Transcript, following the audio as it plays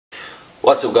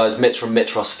What's up guys, Mitch from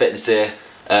Mitch Ross Fitness here.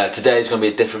 Today's going to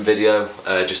be a different video,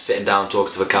 just sitting down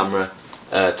talking to the camera,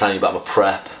 telling you about my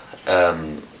prep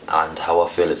and how I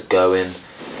feel it's going.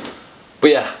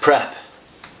 But yeah, prep.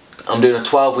 I'm doing a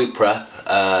 12-week prep.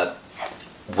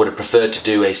 Would have preferred to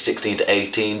do a 16 to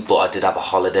 18, but I did have a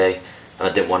holiday and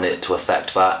I didn't want it to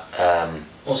affect that.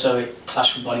 Also, it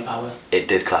clashed with Body Power. It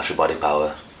did clash with Body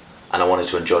Power, and I wanted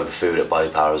to enjoy the food at Body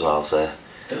Power as well, so...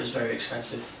 It was very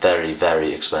expensive. Very,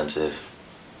 very expensive.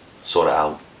 Sort it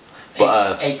out.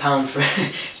 But £8 for a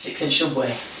 6-inch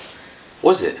Subway.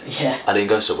 Was it? Yeah. I didn't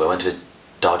go Subway, I went to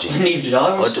dodgy... Neither did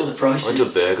I saw the prices. I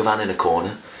went to a burger van in a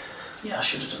corner. Yeah, I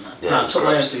should have done that. Yeah, no, I took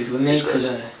my own food with me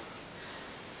because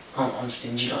I'm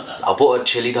stingy like that. I bought a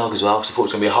chili dog as well because I thought it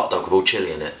was going to be a hot dog with all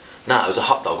chili in it. Nah, it was a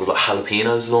hot dog with like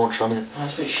jalapenos launched on it.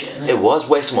 That's a bit shit, isn't it? It was,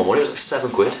 wasting my money, it was like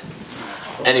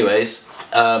 £7. Anyways,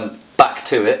 back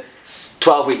to it.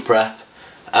 12-week prep.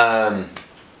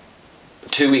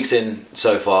 2 weeks in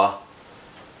so far.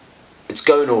 It's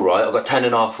going alright, I've got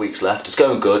 10.5 weeks left. It's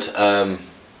going good.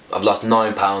 I've lost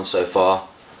 9 pounds so far.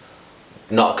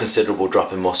 Not a considerable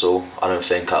drop in muscle, I don't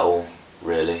think at all,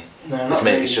 really. No, not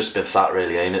really. It's just been fat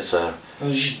really, ain't it? So.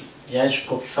 Just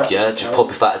puppy fat. Yeah, just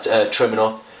puppy fat, trimming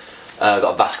up.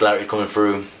 Got a vascularity coming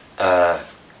through. Got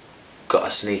a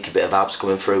sneaky bit of abs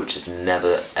coming through, which has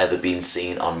never ever been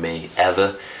seen on me,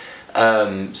 ever.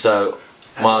 So,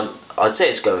 I'd say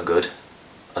it's going good.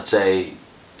 I'd say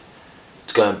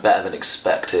it's going better than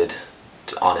expected,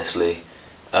 honestly.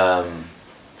 You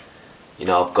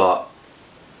know, I've got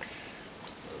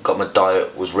my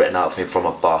diet was written out for me from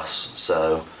my boss,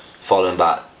 so following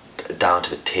that down to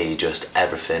the T, just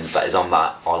everything that is on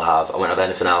that I'll have. I won't have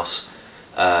anything else.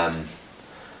 But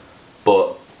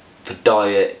the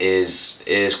diet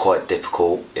is quite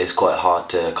difficult. It's quite hard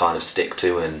to kind of stick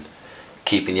to and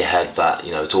keep in your head that,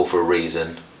 you know, it's all for a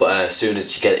reason. But as soon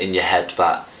as you get it in your head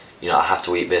that, you know, I have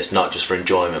to eat this not just for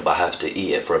enjoyment, but I have to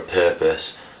eat it for a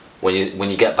purpose. When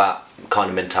you get that kind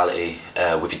of mentality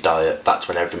with your diet, that's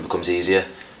when everything becomes easier.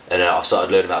 And I've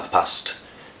started learning that the past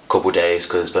couple of days,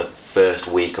 because the first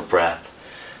week of prep,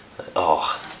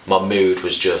 my mood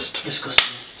was just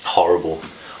disgusting. Horrible.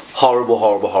 Horrible,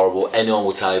 horrible, horrible. Anyone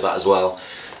will tell you that as well.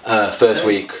 First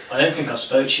week. I don't think I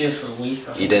spoke to you for a week.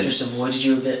 I think I just avoided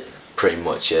you a bit. Pretty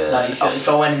much, yeah. Like if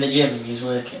I went in the gym and he was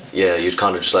working. Yeah, you'd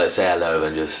kind of just like say hello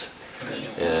and just. Okay,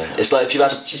 yeah. It's like if you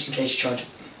had. Just in case you tried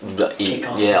to kick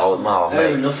off. Yeah,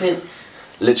 mate. Nothing.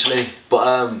 Literally,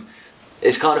 but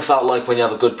it's kind of felt like when you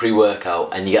have a good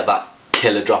pre-workout and you get that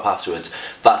killer drop afterwards.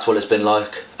 That's what it's been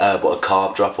like. But a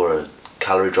carb drop or a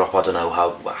calorie drop, I don't know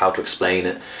how to explain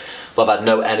it. But I've had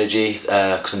no energy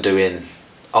because I'm doing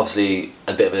obviously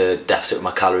a bit of a deficit with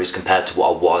my calories compared to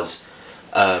what I was.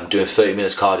 Doing 30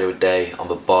 minutes cardio a day on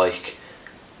the bike,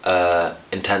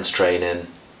 intense training,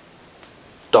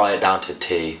 diet down to a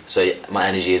T, so my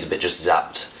energy is a bit just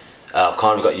zapped. I've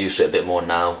kind of got used to it a bit more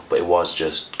now, but it was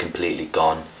just completely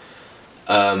gone.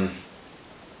 I'm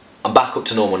back up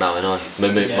to normal now, and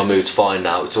my mood's fine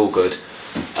now, it's all good.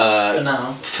 For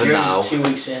now. You're only 2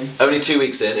 weeks in. Only 2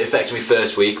 weeks in. It affected me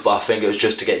first week, but I think it was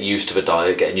just to get used to the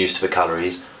diet, getting used to the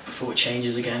calories. Before it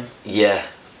changes again. Yeah,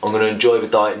 I'm going to enjoy the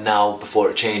diet now before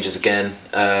it changes again.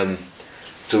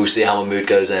 So we'll see how my mood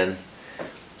goes in.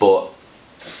 But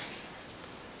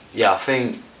yeah, I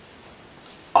think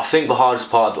the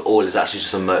hardest part of it all is actually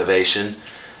just the motivation.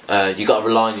 You got to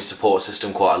rely on your support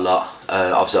system quite a lot.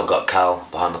 Obviously I've got Cal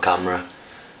behind the camera.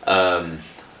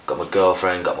 Got my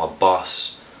girlfriend, got my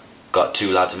boss, got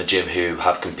 2 lads in the gym who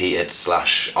have competed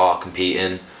 / are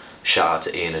competing. Shout out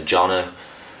to Ian and Jono.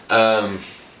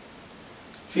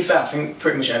 To be fair, I think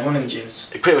pretty much everyone in the gym.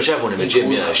 Pretty much everyone in the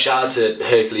gym, yeah. Shout out to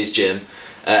Hercules Gym.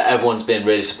 Everyone's been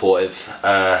really supportive.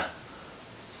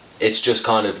 It's just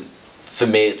kind of, for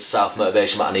me, it's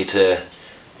self-motivation that I need to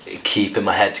keep in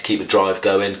my head to keep the drive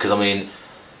going. Because I mean,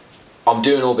 I'm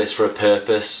doing all this for a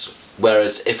purpose.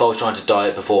 Whereas if I was trying to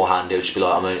diet beforehand, it would just be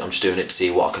like, I'm just doing it to see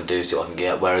what I can do, see what I can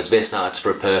get. Whereas this now, it's for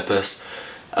a purpose.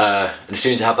 And as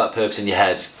soon as you have that purpose in your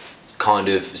head, kind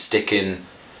of sticking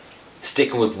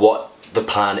with what the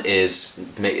plan is,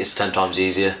 it's 10 times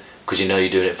easier, because you know you're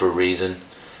doing it for a reason.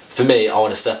 For me, I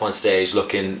want to step on stage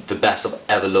looking the best I've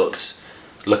ever looked,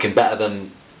 looking better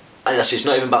than, actually it's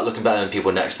not even about looking better than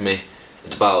people next to me,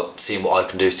 it's about seeing what I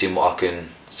can do, seeing what I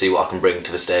can bring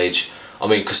to the stage. I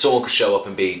mean, because someone could show up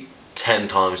and be 10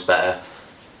 times better,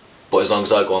 but as long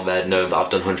as I go on there knowing that I've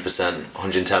done 100%,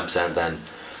 110%, then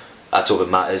that's all that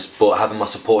matters. But having my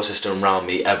support system around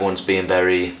me, everyone's being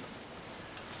very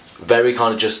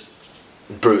kind of just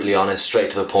brutally honest, straight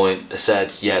to the point. They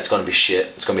said, yeah, it's going to be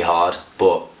shit, it's going to be hard,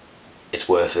 but it's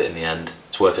worth it in the end.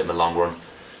 It's worth it in the long run.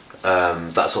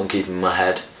 That's what I'm keeping in my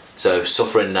head. So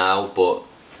suffering now, but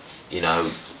you know,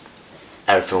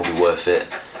 everything will be worth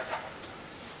it.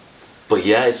 But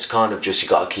yeah, it's kind of just, you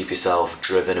got to keep yourself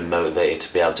driven and motivated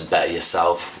to be able to better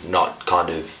yourself, not kind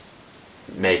of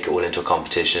make it all into a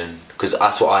competition. Because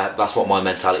that's what my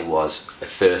mentality was. The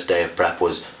first day of prep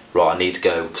was, right, I need to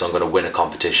go because I'm going to win a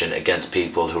competition against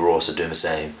people who are also doing the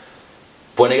same.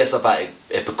 But when it gets like that,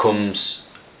 it becomes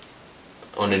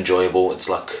unenjoyable. It's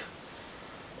like,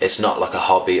 it's not like a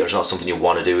hobby, or it's not something you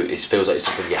want to do. It feels like it's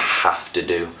something you have to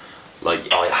do.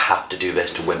 Like, I have to do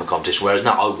this to win the competition. Whereas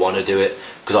now I want to do it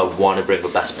because I want to bring the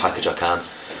best package I can.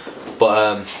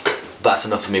 But that's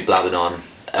enough of me blabbing on.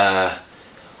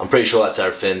 I'm pretty sure that's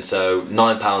everything. So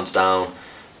 £9 down,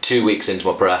 2 weeks into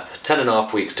my prep,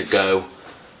 10.5 weeks to go.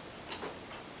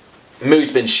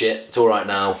 Mood's been shit, it's alright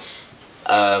now.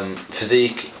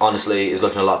 Physique, honestly, is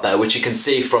looking a lot better, which you can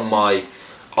see from my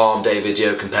arm day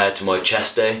video compared to my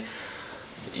chest day.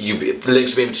 The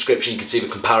links will be in the description. You can see the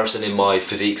comparison in my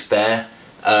physiques there.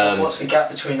 What's the gap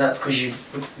between that? Because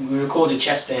we recorded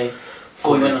chest day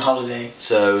before we went on holiday.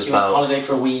 So you went on holiday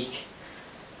for a week.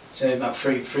 So about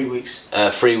three weeks.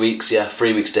 3 weeks, yeah,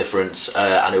 3 weeks difference,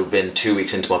 and it would have been 2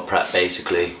 weeks into my prep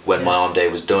basically when my arm day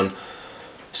was done.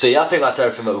 So yeah, I think that's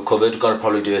everything that we've covered. We're going to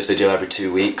probably do this video every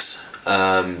 2 weeks,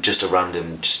 just a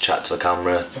random chat to the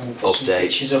camera, and we'll put some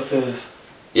pictures up of.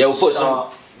 Yeah, we'll put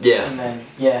some. Yeah. And then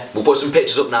we'll put some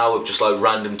pictures up now of just like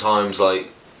random times, like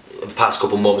the past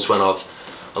couple months when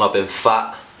I've been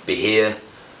fat, be here,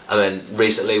 and then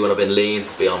recently when I've been lean,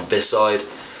 be on this side.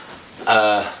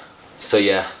 So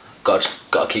yeah, got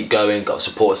to keep going. Got a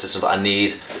support system that I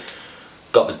need.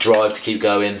 Got the drive to keep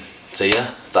going. So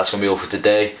yeah, that's gonna be all for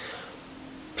today.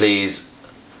 Please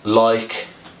like,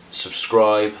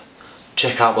 subscribe.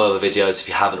 Check out my other videos if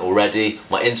you haven't already.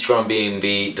 My Instagram will be in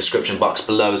the description box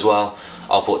below as well.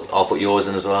 I'll put yours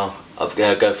in as well.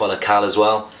 Go follow Cal as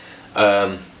well.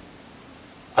 I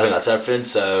think that's everything.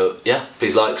 So yeah,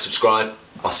 please like, subscribe.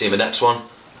 I'll see you in the next one,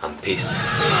 and peace.